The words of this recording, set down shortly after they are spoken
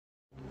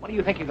What do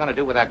you think you're going to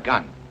do with that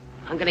gun?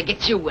 I'm gonna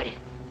get you with it.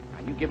 Now,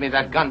 you give me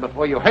that gun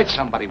before you hurt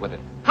somebody with it.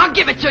 I'll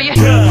give it to you.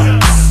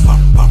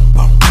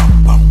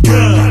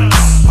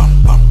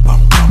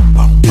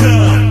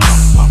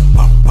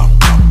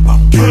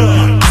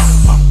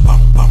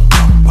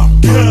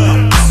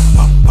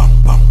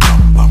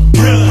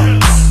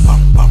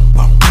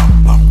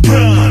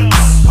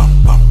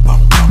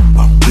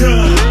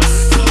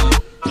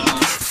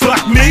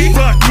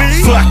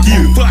 Fuck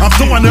you. I'm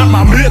throwing up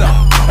my middle.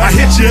 I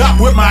hit you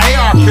up with my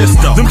AR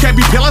pistol. Them can't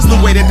be pillars the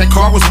way that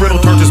car was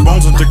riddled. Turned his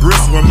bones into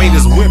gristle and made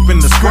his whip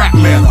into scrap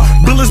metal.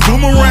 Bullets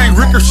boomerang,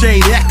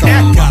 ricochet, echo.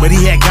 But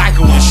he had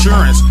Geico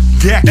insurance.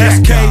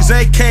 SKs,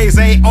 AKs,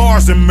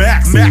 ARs, and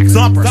Max.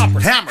 Thumpers,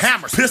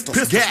 hammers,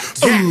 pistols,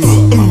 gas.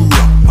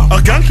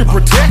 A gun can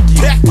protect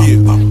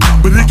you,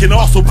 but it can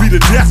also be the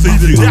death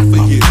of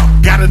you.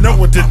 Gotta know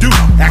what to do.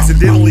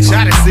 Accidentally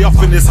shot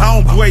himself in his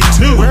homeboy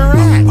too. Where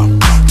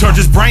at? Turned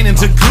his brain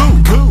into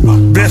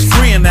goo. Best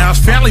friend, now his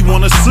family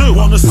wanna sue.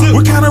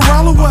 What kind of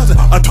roller was it?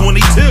 A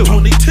 22.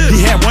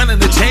 He had one in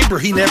the chamber,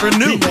 he never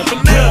knew.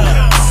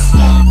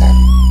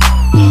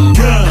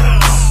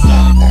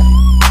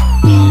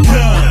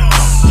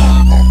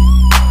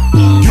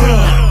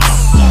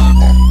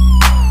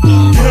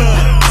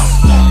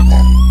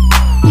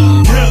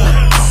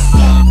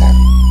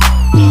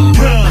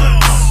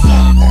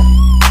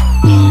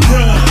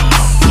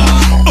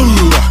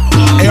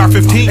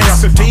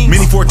 AR-15,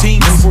 Mini 14,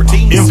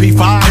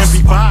 MP5,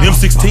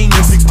 M16.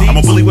 I'm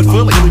a bully with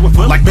fully,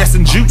 like Best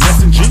and Juice.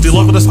 Still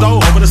over the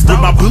stove, with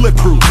my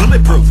bulletproof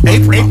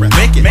apron.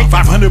 Make it $500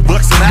 an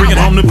hour. Bring it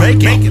home to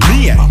bacon.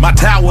 Me and my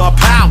tower of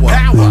power.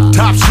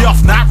 Top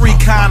shelf, not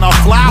recon or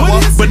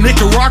flour, but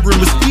Nicaraguan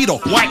mosquito,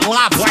 white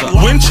lobster,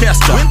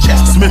 Winchester,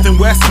 Smith &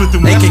 Wesson,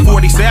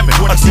 AK-47.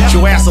 I teach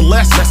your ass a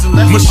lesson.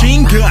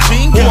 Machine gun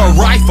or a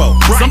rifle.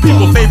 Some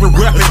people's favorite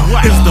weapon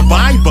is the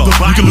Bible.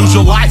 You can lose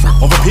your life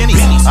over pennies.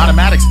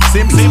 Automatics,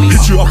 semis,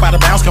 hit you up out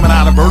of bounds coming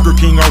out of Burger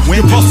King or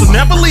Wendy's. You're supposed to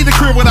never leave the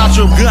crib without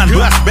your gun.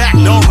 Bust back,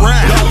 don't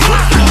run.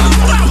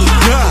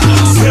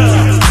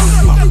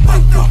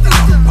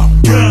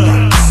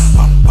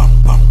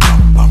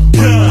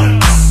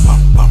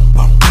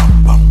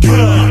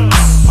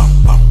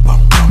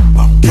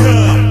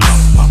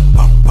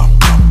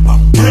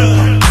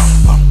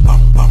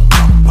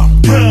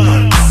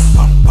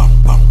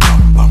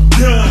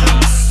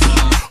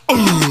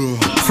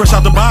 Fresh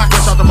out the box,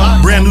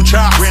 brand new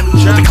chop, with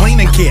the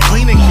cleaning kit.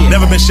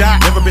 Never been shot,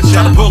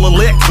 tried to pull a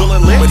lick,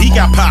 but he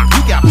got popped.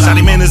 Shot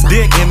him in his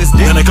dick,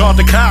 then they called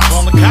the cops.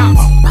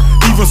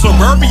 Even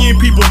suburban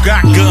people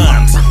got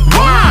guns.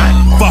 Why?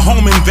 For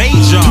home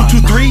invasion.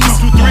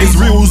 223s, it's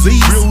real Z's.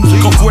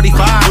 Go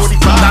 45s,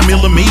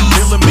 9mm,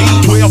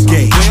 12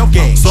 gauge.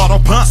 Sawed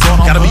off pump,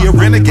 gotta be a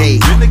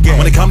renegade.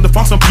 When it come to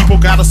funk, some people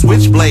gotta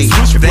switch blades.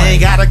 If they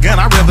ain't got a gun,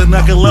 I'd rather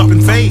knuckle up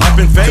and fade.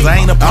 Cause I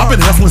ain't a pump. I've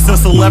been hustling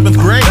since 11th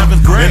grade.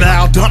 And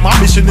I'll dump, my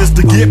mission is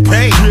to get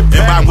paid. And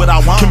buy what I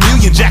want.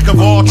 Chameleon, jack of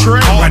all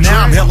trades. Right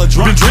now I'm hella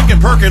drunk. Been drinking,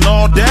 perking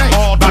all day.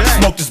 About to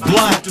smoke this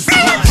blunt.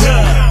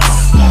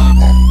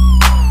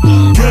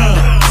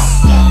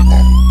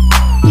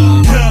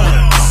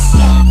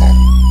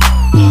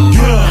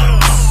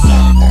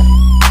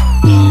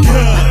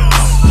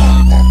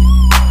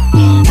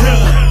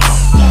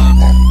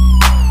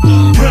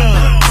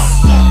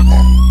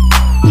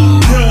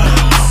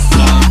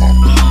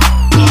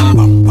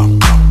 Bum, bum, bum,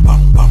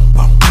 bum,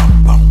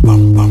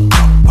 bum, bum, bum, bum,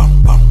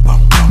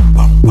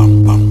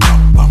 bum, bum.